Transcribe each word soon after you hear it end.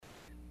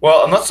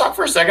Well, and let's talk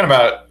for a second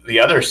about the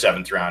other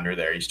seventh rounder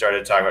there. You started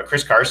to talk about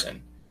Chris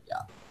Carson.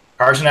 Yeah.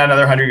 Carson had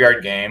another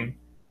 100-yard game.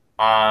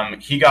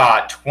 He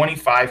got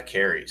 25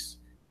 carries,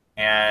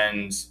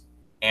 and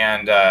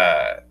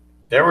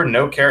there were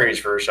no carries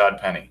for Rashad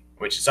Penny,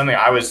 which is something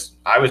I was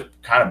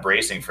kind of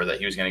bracing for, that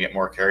he was going to get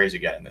more carries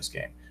again in this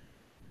game.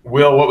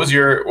 Will, what was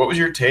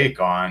your take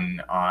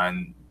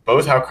on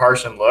both how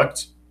Carson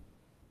looked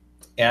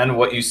and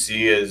what you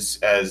see as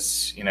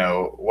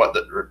what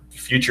the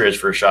future is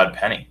for Rashad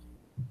Penny?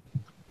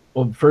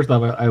 Well, first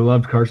off, I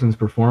loved Carson's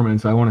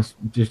performance. I want to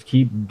just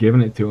keep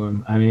giving it to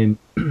him. I mean,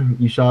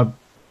 you saw,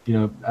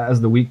 as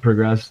the week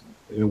progressed,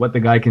 what the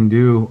guy can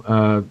do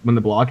when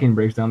the blocking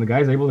breaks down. The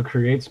guy's able to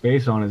create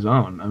space on his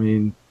own. I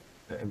mean,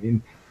 I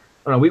don't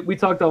know. We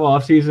talked all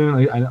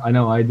offseason. I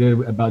know I did,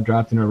 about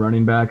drafting a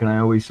running back, and I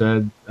always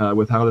said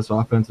with how this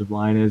offensive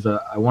line is,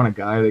 I want a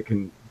guy that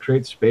can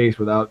create space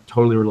without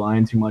totally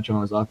relying too much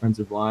on his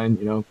offensive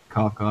line.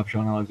 Cough, cough,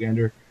 Sean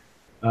Alexander.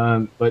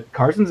 But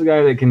Carson's a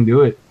guy that can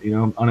do it,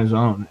 on his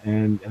own,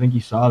 and I think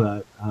you saw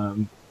that,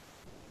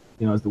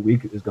 as the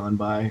week has gone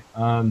by.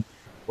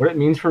 What it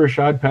means for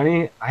Rashad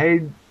Penny,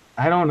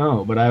 I don't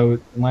know, but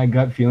my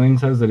gut feeling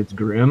says that it's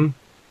grim.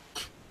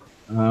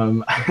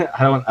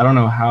 I don't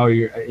know how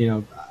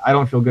I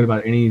don't feel good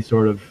about any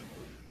sort of,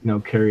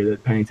 carry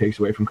that Penny takes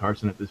away from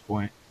Carson at this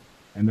point,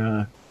 and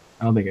I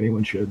don't think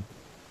anyone should.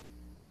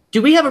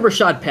 Do we have a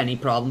Rashad Penny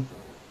problem?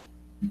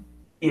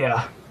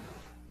 Yeah.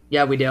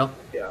 Yeah, we do.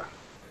 Yeah.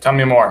 Tell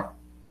me more.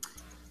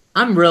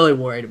 I'm really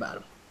worried about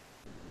him.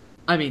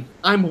 I mean,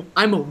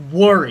 I'm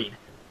worried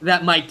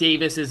that Mike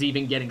Davis is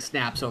even getting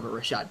snaps over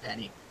Rashad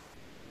Penny.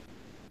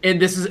 And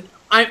this is,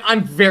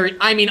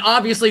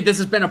 obviously this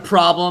has been a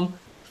problem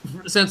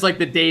since like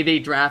the day they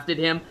drafted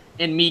him,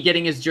 and me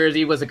getting his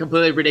jersey was a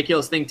completely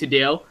ridiculous thing to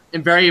do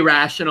and very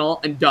irrational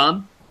and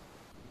dumb.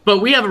 But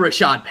we have a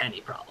Rashad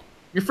Penny problem.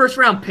 Your first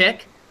round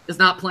pick is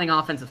not playing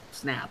offensive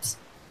snaps.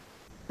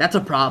 That's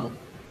a problem.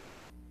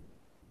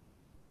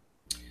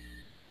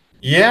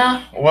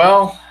 Yeah,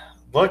 well,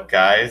 look,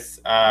 guys.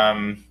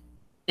 And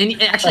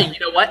actually, you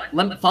know what?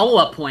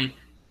 Follow-up point.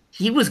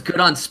 He was good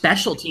on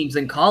special teams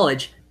in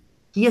college.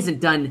 He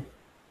hasn't done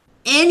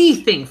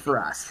anything for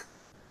us.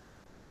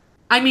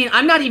 I mean,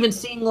 I'm not even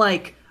seeing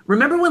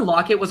remember when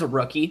Lockett was a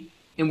rookie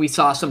and we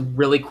saw some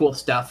really cool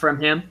stuff from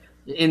him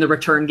in the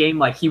return game?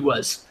 Like he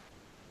was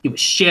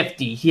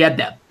shifty. He had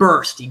that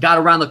burst. He got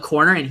around the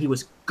corner and he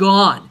was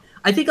gone.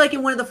 I think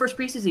in one of the first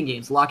preseason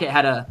games, Lockett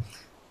had a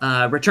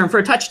return for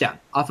a touchdown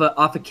off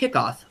a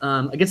kickoff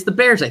against the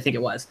Bears, I think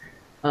it was.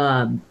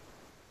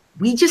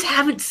 We just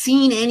haven't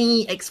seen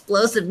any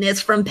explosiveness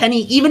from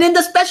Penny, even in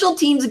the special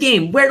teams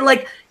game, where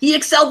he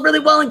excelled really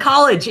well in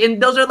college,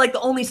 and those are the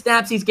only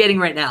snaps he's getting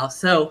right now.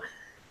 So,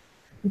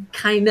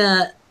 I'm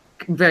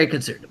very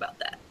concerned about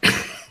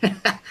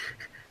that.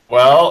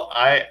 Well,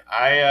 I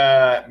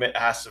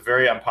asked a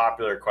very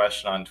unpopular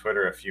question on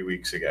Twitter a few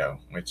weeks ago,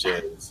 which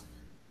is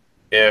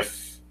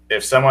if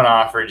someone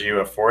offered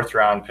you a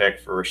fourth-round pick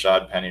for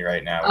Rashad Penny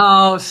right now.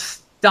 Oh,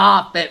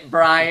 stop it,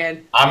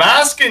 Brian. I'm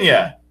asking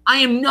you. I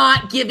am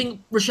not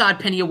giving Rashad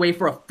Penny away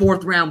for a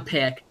fourth-round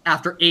pick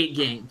after 8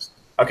 games.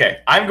 Okay,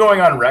 I'm going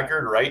on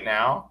record right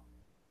now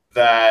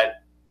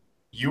that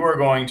you are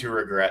going to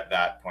regret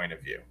that point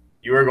of view.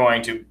 You are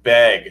going to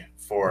beg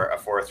for a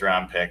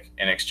fourth-round pick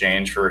in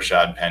exchange for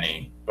Rashad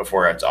Penny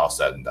before it's all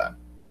said and done.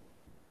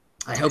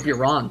 I hope you're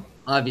wrong,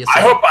 obviously. I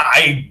hope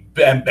I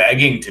am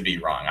begging to be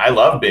wrong. I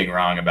love being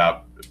wrong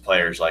about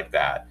players like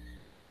that.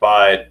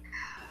 But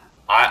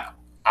I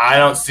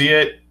don't see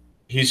it.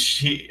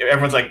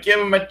 Everyone's like, give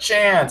him a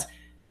chance.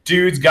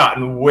 Dude's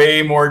gotten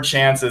way more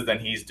chances than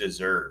he's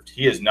deserved.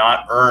 He has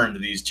not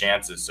earned these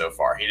chances so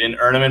far. He didn't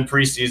earn them in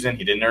preseason.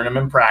 He didn't earn them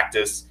in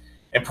practice.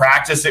 In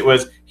practice,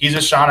 he's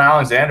a Sean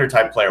Alexander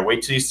type player.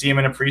 Wait till you see him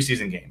in a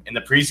preseason game. In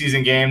the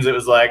preseason games, it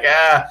was like,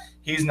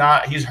 he's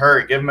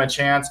hurt. Give him a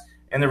chance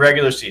in the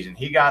regular season.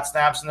 He got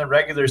snaps in the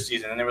regular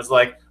season. And it was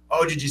like,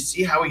 oh, did you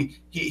see how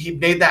he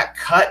made that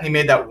cut and he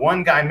made that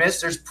one guy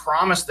miss? There's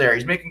promise there.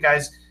 He's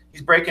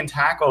breaking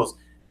tackles.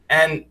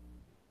 And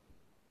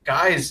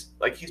guys,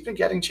 he's been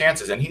getting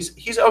chances, and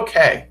he's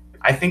okay.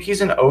 I think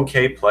he's an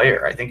okay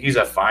player. I think he's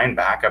a fine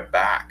backup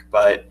back,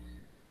 but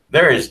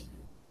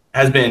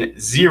has been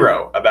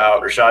zero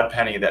about Rashad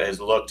Penny that has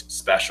looked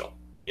special.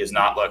 He has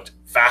not looked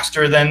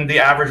faster than the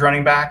average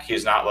running back. He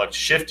has not looked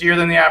shiftier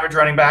than the average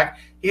running back.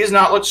 He has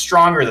not looked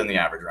stronger than the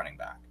average running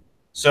back.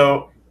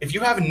 So if you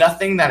have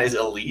nothing that is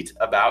elite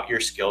about your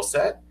skill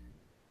set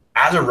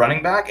as a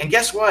running back, and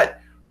guess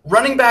what?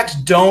 Running backs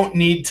don't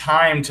need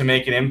time to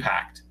make an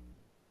impact.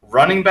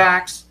 Running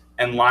backs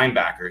and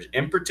linebackers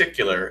in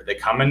particular, they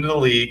come into the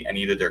league and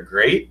either they're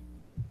great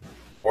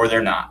or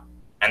they're not.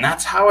 And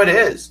that's how it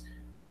is.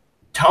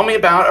 Tell me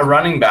about a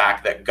running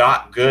back that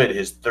got good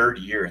his third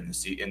year in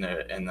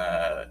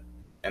the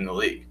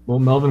league. Well,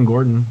 Melvin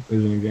Gordon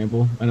is an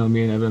example. I know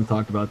me and Evan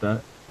talked about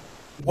that.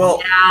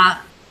 Well,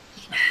 yeah,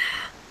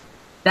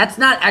 that's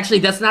not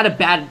a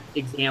bad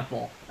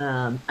example.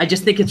 I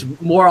just think it's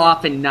more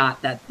often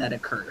not that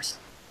occurs.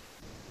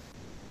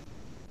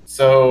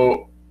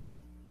 So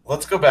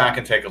let's go back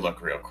and take a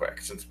look real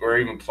quick since we're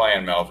even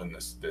playing Melvin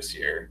this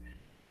year.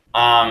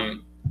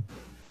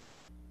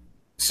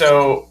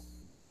 So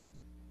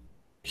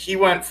he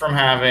went from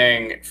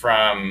having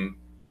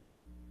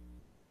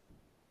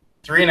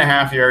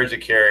 3.5 yards a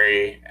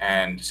carry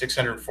and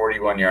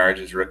 641 yards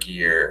his rookie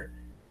year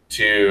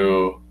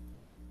to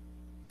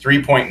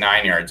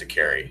 3.9 yards a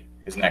carry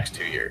his next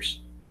 2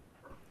 years.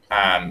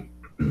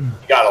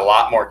 He got a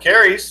lot more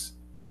carries,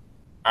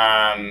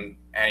 and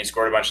he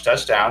scored a bunch of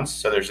touchdowns,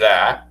 so there's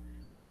that.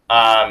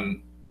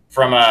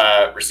 From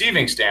a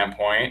receiving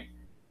standpoint,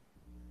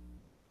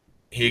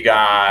 he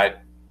got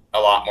a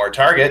lot more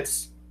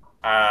targets.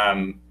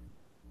 I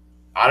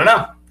don't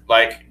know.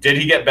 Like, did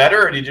he get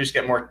better, or did he just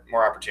get more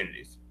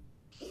opportunities?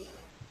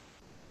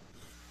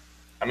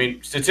 I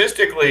mean,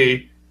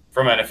 statistically,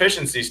 from an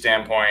efficiency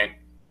standpoint,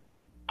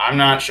 I'm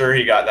not sure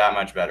he got that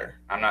much better.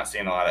 I'm not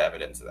seeing a lot of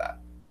evidence of that.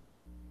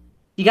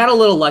 He got a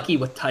little lucky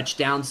with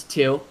touchdowns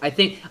too. I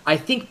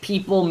think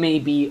people may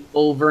be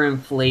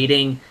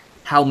overinflating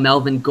how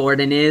Melvin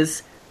Gordon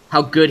is,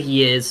 how good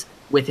he is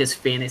with his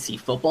fantasy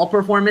football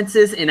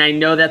performances, and I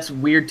know that's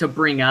weird to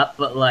bring up,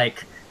 but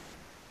like,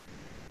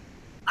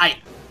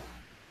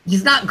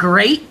 he's not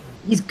great.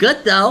 He's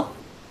good though.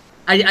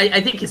 I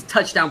think his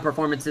touchdown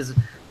performances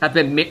have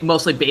been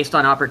mostly based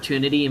on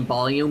opportunity and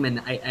volume,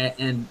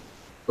 and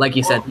like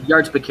you said, the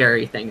yards per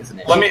carry thing is an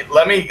issue.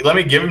 Let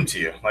me give him to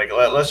you. Like,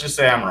 let's just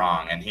say I'm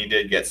wrong, and he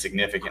did get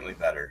significantly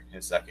better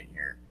his second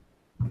year.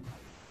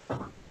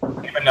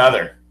 Name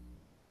another.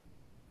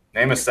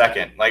 Name a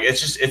second. Like,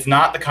 it's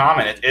not the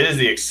common. It is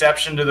the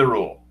exception to the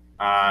rule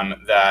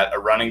that a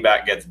running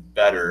back gets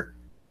better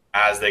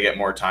as they get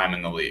more time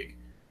in the league.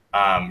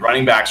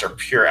 Running backs are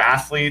pure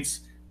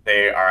athletes.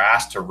 They are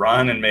asked to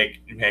run and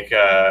make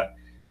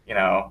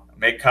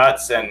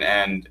cuts,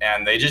 and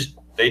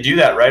they do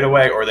that right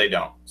away, or they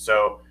don't.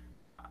 So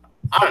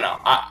I don't know.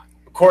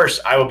 Of course,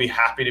 I will be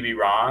happy to be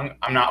wrong.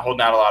 I'm not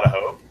holding out a lot of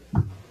hope.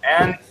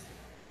 And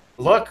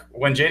look,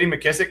 when J.D.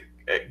 McKissic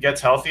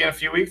gets healthy in a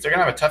few weeks, they're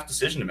gonna have a tough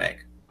decision to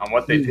make on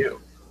what they do.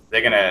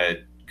 They're gonna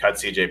cut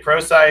C.J.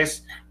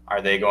 Prosise.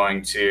 Are they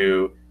going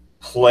to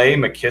play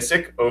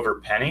McKissic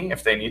over Penny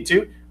if they need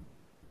to?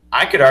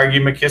 I could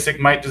argue McKissic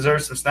might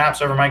deserve some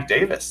snaps over Mike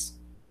Davis.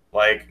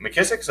 Like,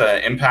 McKissic's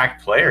an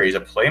impact player. He's a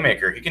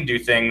playmaker. He can do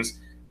things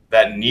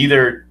that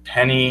neither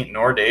Penny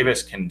nor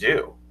Davis can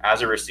do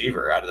as a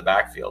receiver out of the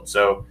backfield.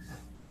 So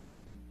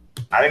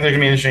I think there's going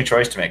to be an interesting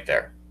choice to make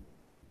there.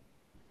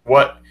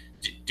 What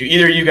do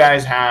either of you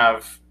guys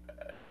have?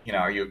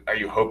 Are you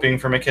hoping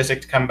for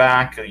McKissic to come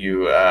back? Are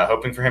you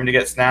hoping for him to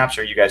get snaps,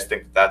 or you guys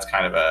think that's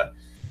kind of a,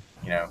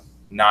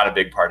 not a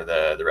big part of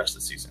the rest of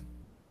the season?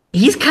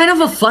 He's kind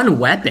of a fun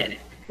weapon.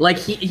 Like,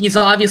 he's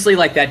obviously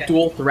like that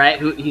dual threat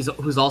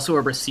who's also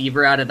a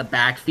receiver out of the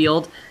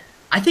backfield.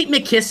 I think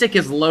McKissic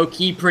is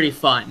low-key pretty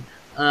fun.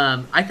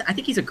 I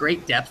think he's a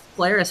great depth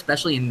player,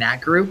 especially in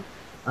that group.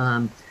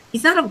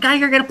 He's not a guy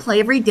you're going to play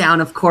every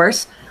down, of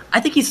course. I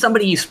think he's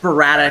somebody you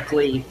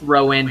sporadically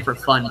throw in for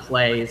fun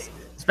plays,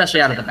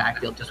 especially out of the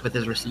backfield, just with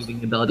his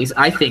receiving abilities.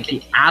 I think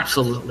he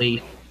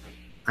absolutely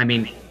 –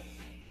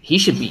 he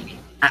should be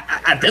 –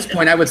 at this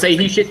point, I would say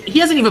he should – he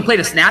hasn't even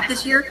played a snap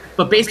this year,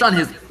 but based on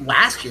his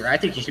last year, I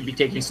think he should be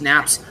taking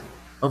snaps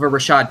over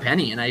Rashad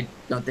Penny, and I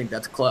don't think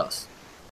that's close.